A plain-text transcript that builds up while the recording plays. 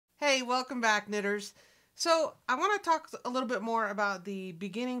Hi, welcome back, knitters. So I want to talk a little bit more about the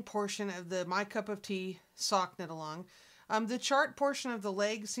beginning portion of the My Cup of Tea sock knit along. The chart portion of the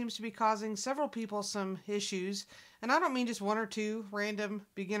leg seems to be causing several people some issues, and I don't mean just one or two random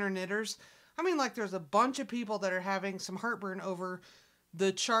beginner knitters. I mean like there's a bunch of people that are having some heartburn over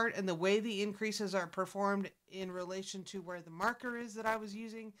the chart and the way the increases are performed in relation to where the marker is that I was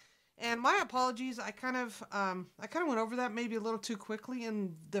using. And my apologies, I kind of went over that maybe a little too quickly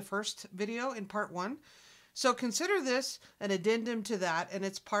in the first video in part 1. So consider this an addendum to that, and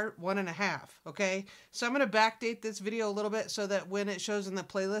it's part 1.5, okay? So I'm going to backdate this video a little bit so that when it shows in the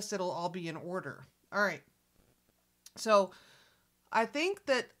playlist, it'll all be in order. All right. So I think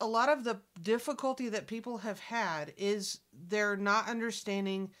that a lot of the difficulty that people have had is they're not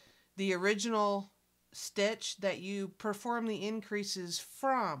understanding the original stitch that you perform the increases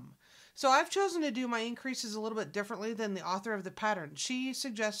from. So I've chosen to do my increases a little bit differently than the author of the pattern. She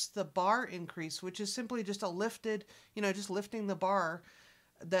suggests the bar increase, which is simply just a lifted, just lifting the bar,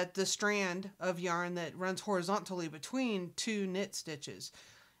 that the strand of yarn that runs horizontally between two knit stitches.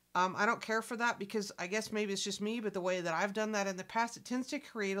 I don't care for that because I guess maybe it's just me, but the way that I've done that in the past, it tends to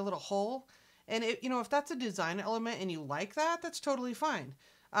create a little hole. And if that's a design element and you like that, that's totally fine.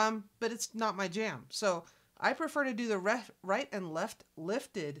 But it's not my jam. So I prefer to do the right and left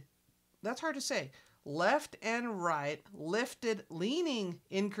lifted, that's hard to say, left and right lifted leaning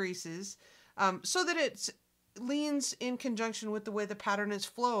increases, so that it leans in conjunction with the way the pattern is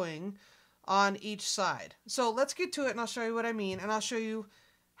flowing on each side. So let's get to it and I'll show you what I mean, and I'll show you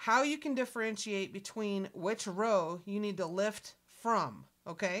how you can differentiate between which row you need to lift from,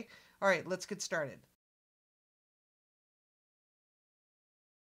 okay? All right, let's get started.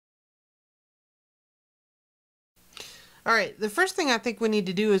 All right, the first thing I think we need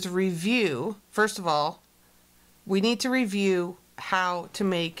to do is review. First of all, we need to review how to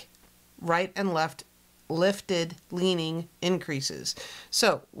make right and left lifted leaning increases.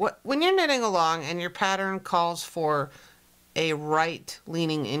 So when you're knitting along and your pattern calls for a right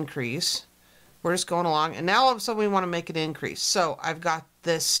leaning increase, we're just going along, and now all of a sudden we want to make an increase. So I've got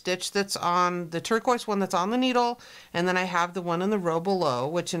this stitch that's on the turquoise one that's on the needle, and then I have the one in the row below,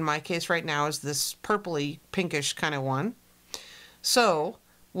 which in my case right now is this purpley pinkish kind of one. So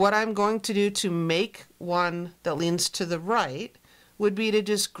what I'm going to do to make one that leans to the right would be to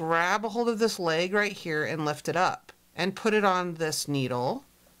just grab a hold of this leg right here and lift it up and put it on this needle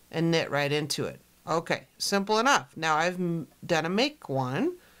and knit right into it. Okay, simple enough. Now I've done a make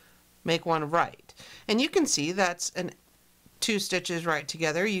one right, and you can see that's two stitches right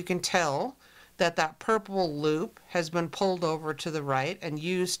together. You can tell that that purple loop has been pulled over to the right and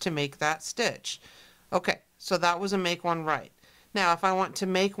used to make that stitch. Okay, so that was a make one right. Now if I want to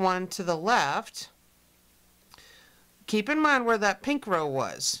make one to the left, keep in mind where that pink row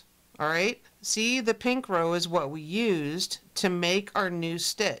was. All right, see, the pink row is what we used to make our new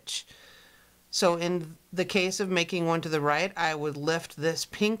stitch. So in the case of making one to the right, I would lift this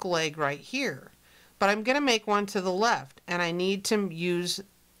pink leg right here. But I'm going to make one to the left, and I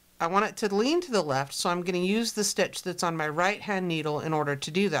want it to lean to the left, so I'm going to use the stitch that's on my right hand needle in order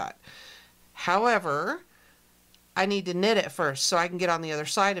to do that. However, I need to knit it first so I can get on the other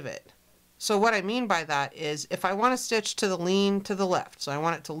side of it. So what I mean by that is if I want a stitch to lean to the left, so I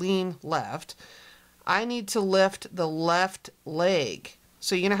want it to lean left, I need to lift the left leg.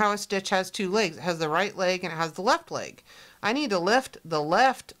 So you know how a stitch has two legs. It has the right leg and it has the left leg. I need to lift the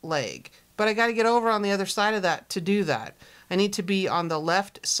left leg, but I got to get over on the other side of that to do that. I need to be on the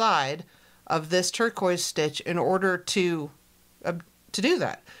left side of this turquoise stitch in order to do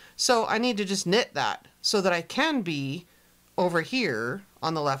that. So I need to just knit that so that I can be over here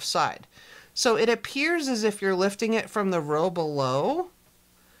on the left side. So it appears as if you're lifting it from the row below,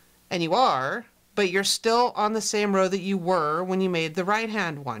 and you are, but you're still on the same row that you were when you made the right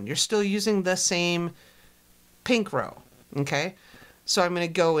hand one. You're still using the same pink row, okay? So I'm going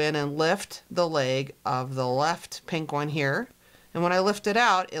to go in and lift the leg of the left pink one here. And when I lift it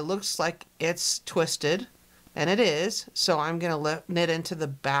out, it looks like it's twisted, and it is. So I'm going to knit into the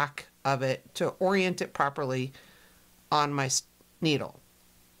back of it to orient it properly on my needle.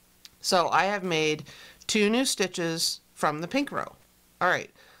 So I have made 2 new stitches from the pink row. All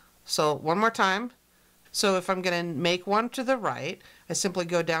right. So one more time. So if I'm going to make one to the right, I simply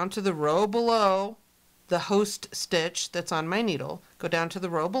go down to the row below the host stitch that's on my needle, go down to the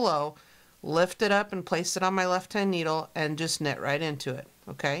row below, lift it up and place it on my left hand needle and just knit right into it.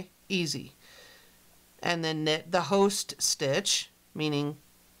 Okay, easy. And then knit the host stitch, meaning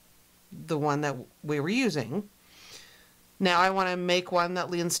the one that we were using. Now I want to make one that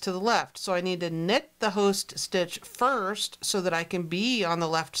leans to the left. So I need to knit the host stitch first so that I can be on the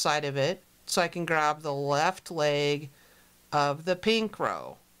left side of it. So I can grab the left leg of the pink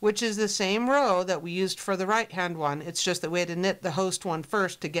row, which is the same row that we used for the right hand one. It's just that we had to knit the host one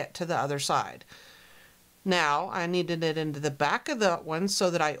first to get to the other side. Now I need to knit into the back of that one so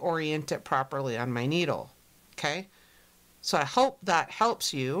that I orient it properly on my needle. Okay, so I hope that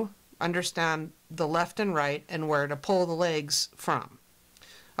helps you understand the left and right and where to pull the legs from.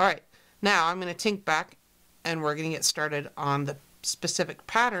 All right, now I'm going to tink back and we're going to get started on the specific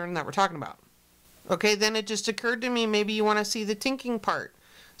pattern that we're talking about. Okay, then it just occurred to me maybe you want to see the tinking part.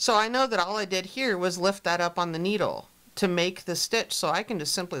 So I know that all I did here was lift that up on the needle to make the stitch, so I can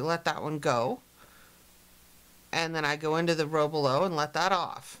just simply let that one go. And then I go into the row below and let that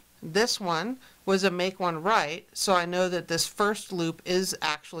off. This one was a make one right, so I know that this first loop is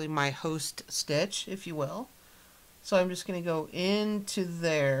actually my host stitch, if you will. So I'm just going to go into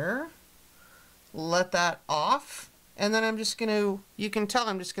there, let that off, and then I'm just going to, you can tell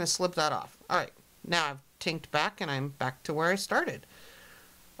I'm just going to slip that off. All right, now I've tinked back and I'm back to where I started.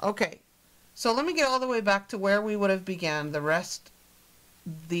 Okay, so let me get all the way back to where we would have began the rest,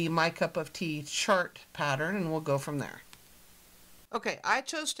 the My Cup of Tea chart pattern, and we'll go from there. Okay, I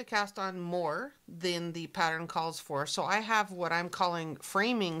chose to cast on more than the pattern calls for, so I have what I'm calling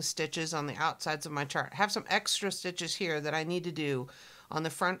framing stitches on the outsides of my chart. I have some extra stitches here that I need to do on the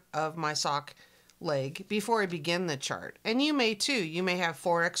front of my sock leg before I begin the chart. And you may too. You may have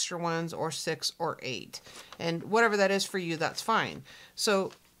 4 extra ones or 6 or 8. And whatever that is for you, that's fine.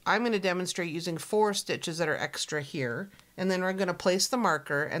 So I'm going to demonstrate using 4 stitches that are extra here. And then we're going to place the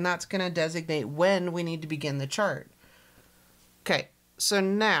marker, and that's going to designate when we need to begin the chart. Okay, so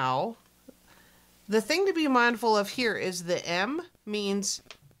now the thing to be mindful of here is the M means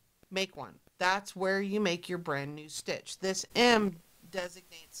make one. That's where you make your brand new stitch. This M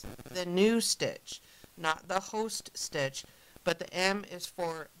designates the new stitch, not the host stitch, but the M is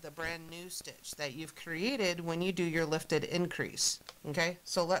for the brand new stitch that you've created when you do your lifted increase. Okay,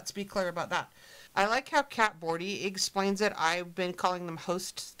 so let's be clear about that. I like how Kat Bordy explains it. I've been calling them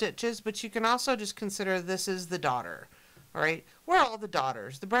host stitches, but you can also just consider this is the daughter. All right, we're all the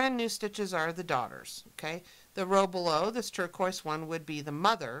daughters. The brand new stitches are the daughters. Okay, the row below this turquoise one would be the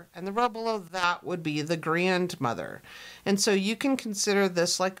mother, and the row below that would be the grandmother. And so you can consider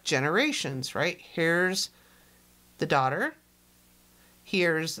this like generations, right? Here's the daughter.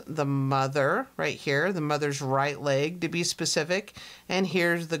 Here's the mother right here, the mother's right leg to be specific, and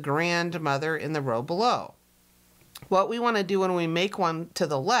here's the grandmother in the row below. What we want to do when we make one to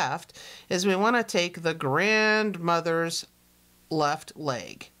the left is we want to take the grandmother's left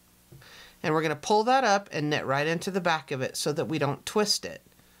leg, and we're going to pull that up and knit right into the back of it so that we don't twist it.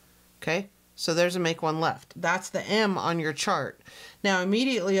 Okay, so there's a make one left. That's the M on your chart. Now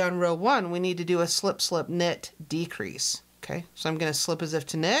immediately on row 1 we need to do a slip slip knit decrease. Okay, so I'm going to slip as if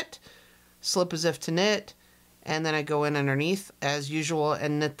to knit, slip as if to knit, and then I go in underneath as usual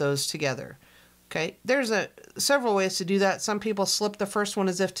and knit those together. Okay, there's several ways to do that. Some people slip the first one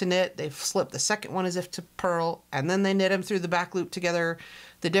as if to knit, they slip the second one as if to purl, and then they knit them through the back loop together.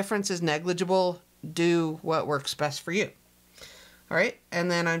 The difference is negligible. Do what works best for you. All right, and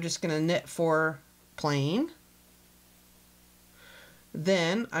then I'm just going to knit 4 plain.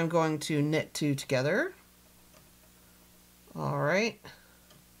 Then I'm going to knit 2 together. All right,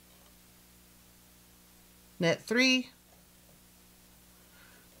 knit 3.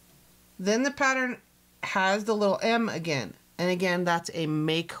 Then the pattern has the little M again, and again that's a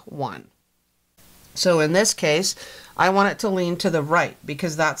make one. So in this case I want it to lean to the right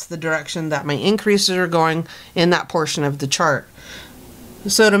because that's the direction that my increases are going in that portion of the chart.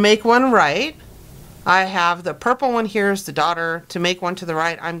 So to make one right, I have the purple one here is the daughter. To make one to the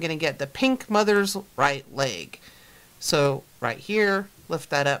right, I'm going to get the pink mother's right leg. So right here, lift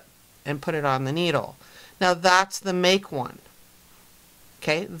that up and put it on the needle. Now that's the make one.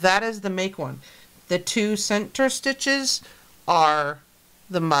 Okay, that is the make one. The 2 center stitches are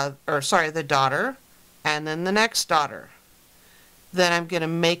the daughter, and then the next daughter. Then I'm going to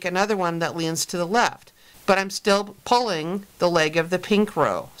make another one that leans to the left, but I'm still pulling the leg of the pink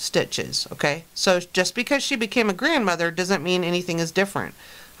row stitches. Okay, so just because she became a grandmother doesn't mean anything is different.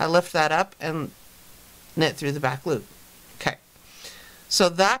 I lift that up and knit through the back loop. Okay, so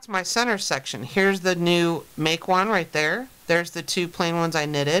that's my center section. Here's the new make one right there. There's the 2 plain ones I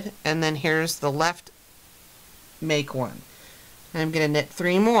knitted, and then here's the left make one. I'm going to knit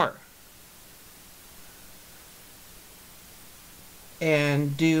 3 more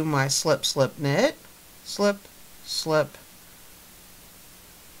and do my slip slip knit, slip slip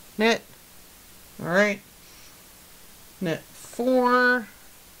knit. All right, knit 4,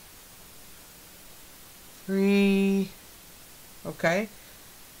 3, okay,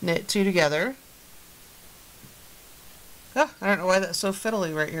 knit 2 together. Oh, I don't know why that's so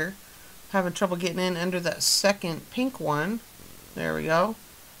fiddly right here. Having trouble getting in under that second pink one. There we go.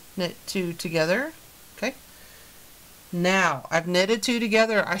 Knit 2 together. Okay. Now, I've knitted 2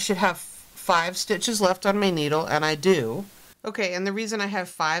 together. I should have 5 stitches left on my needle, and I do. Okay, and the reason I have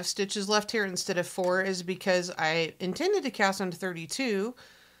 5 stitches left here instead of 4 is because I intended to cast on 32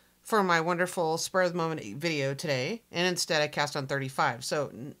 for my wonderful spur of the moment video today, and instead I cast on 35.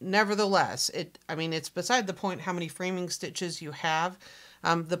 So nevertheless, it's beside the point how many framing stitches you have.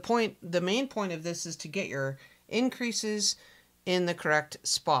 The main point of this is to get your increases in the correct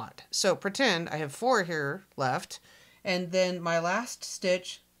spot. So pretend I have 4 here left, and then my last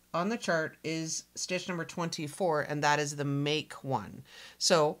stitch on the chart is stitch number 24, and that is the make one.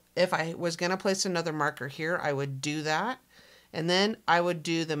 So if I was going to place another marker here, I would do that. And then I would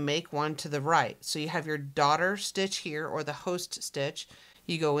do the make one to the right. So you have your daughter stitch here, or the host stitch.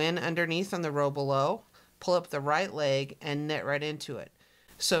 You go in underneath on the row below, pull up the right leg, and knit right into it.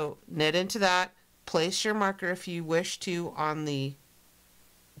 So knit into that, place your marker if you wish to on the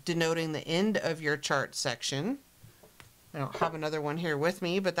denoting the end of your chart section. I don't have another one here with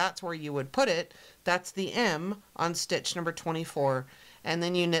me, but that's where you would put it. That's the M on stitch number 24. And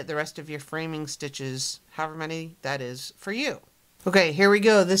then you knit the rest of your framing stitches, however many that is for you. Okay, here we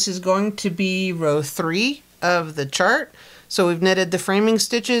go. This is going to be row 3 of the chart. So we've knitted the framing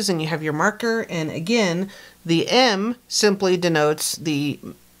stitches, and you have your marker. And again, the M simply denotes the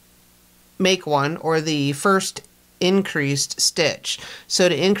make one, or the first increased stitch. So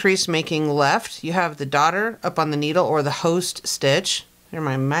to increase making left, you have the daughter up on the needle, or the host stitch. There,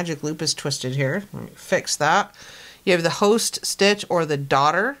 my magic loop is twisted here. Let me fix that. You have the host stitch, or the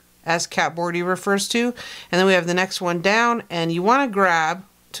daughter, as Capboardy refers to. And then we have the next one down, and you want to grab,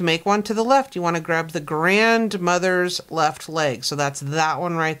 to make one to the left, you want to grab the grandmother's left leg. So that's that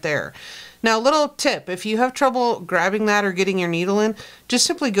one right there. Now, a little tip, if you have trouble grabbing that or getting your needle in, just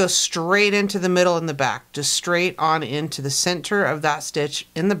simply go straight into the middle and the back. Just straight on into the center of that stitch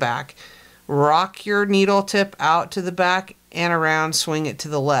in the back. Rock your needle tip out to the back and around, swing it to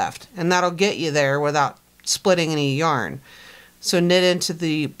the left. And that'll get you there without splitting any yarn. So knit into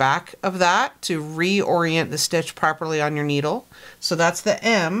the back of that to reorient the stitch properly on your needle. So that's the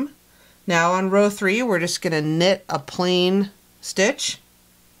M. Now on row 3, we're just going to knit a plain stitch,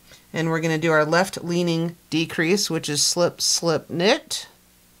 and we're going to do our left leaning decrease, which is slip, slip, knit.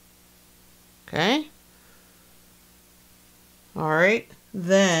 Okay. All right.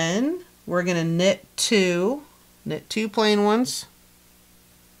 Then we're going to knit 2 plain ones.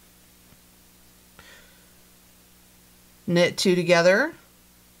 Knit 2 together.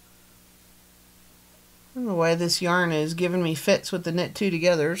 I don't know why this yarn is giving me fits with the knit 2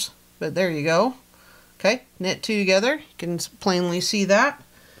 togethers, but there you go. Okay, knit 2 together. You can plainly see that.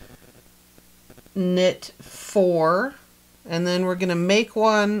 Knit 4, and then we're going to make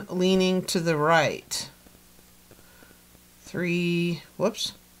one leaning to the right. 3,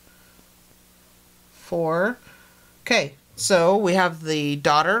 whoops, 4. Okay, so we have the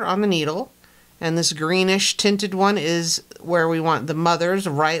daughter on the needle, and this greenish tinted one is where we want the mother's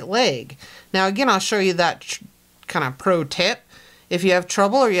right leg. Now again, I'll show you that kind of pro tip. If you have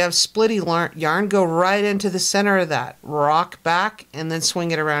trouble or you have splitty yarn, go right into the center of that. Rock back and then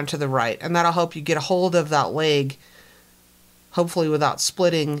swing it around to the right. And that'll help you get a hold of that leg, hopefully without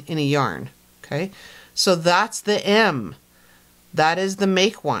splitting any yarn. Okay, so that's the M. That is the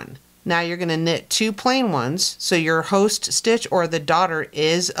make one. Now you're going to knit 2 plain ones. So your host stitch, or the daughter,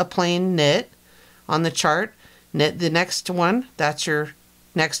 is a plain knit on the chart. Knit the next one. That's your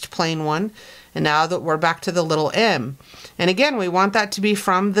next plain one. And now that we're back to the little M. And again, we want that to be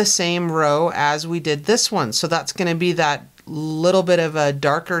from the same row as we did this one. So that's going to be that little bit of a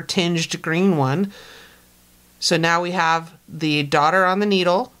darker tinged green one. So now we have the daughter on the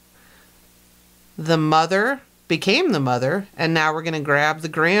needle. The mother became the mother. And now we're going to grab the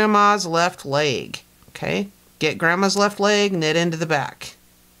grandma's left leg. Okay, get grandma's left leg, knit into the back.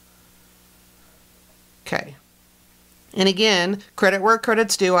 Okay. And again, credit where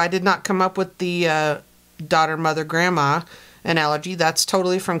credit's due. I did not come up with the daughter, mother, grandma analogy. That's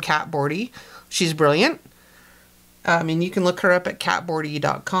totally from Capboardy. She's brilliant. And you can look her up at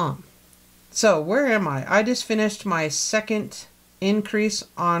capboardy.com. So where am I? I just finished my second increase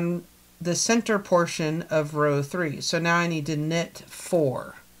on the center portion of row 3. So now I need to knit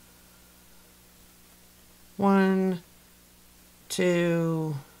 4. 1,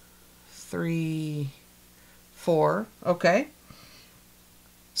 2, 3, 4. Okay.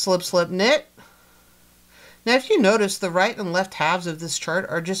 Slip, slip, knit. Now, if you notice, the right and left halves of this chart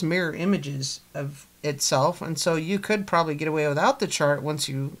are just mirror images of itself, and so you could probably get away without the chart once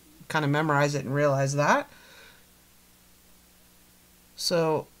you kind of memorize it and realize that.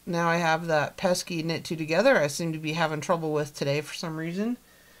 So now I have that pesky knit two together I seem to be having trouble with today for some reason.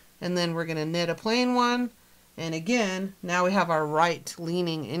 And then we're going to knit a plain one. And again, now we have our right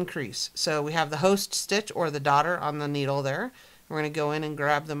leaning increase. So we have the host stitch or the daughter on the needle there. We're going to go in and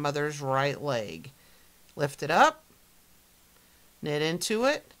grab the mother's right leg. Lift it up, knit into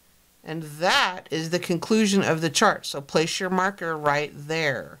it, and that is the conclusion of the chart. So place your marker right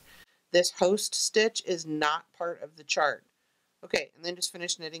there. This host stitch is not part of the chart. Okay, and then just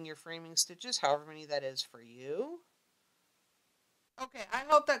finish knitting your framing stitches, however many that is for you. Okay, I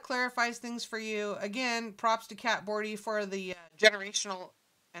hope that clarifies things for you. Again, props to Cat Bordy for the generational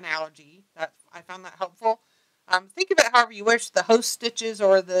analogy. I found that helpful. Think of it however you wish, the host stitches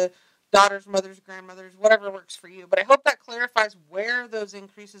or the daughters, mothers, grandmothers, whatever works for you. But I hope that clarifies where those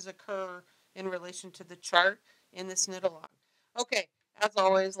increases occur in relation to the chart in this knit along. Okay, as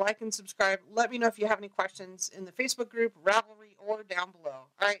always, like and subscribe. Let me know if you have any questions in the Facebook group, Ravelry, or down below.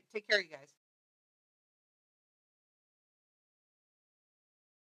 All right, take care, you guys.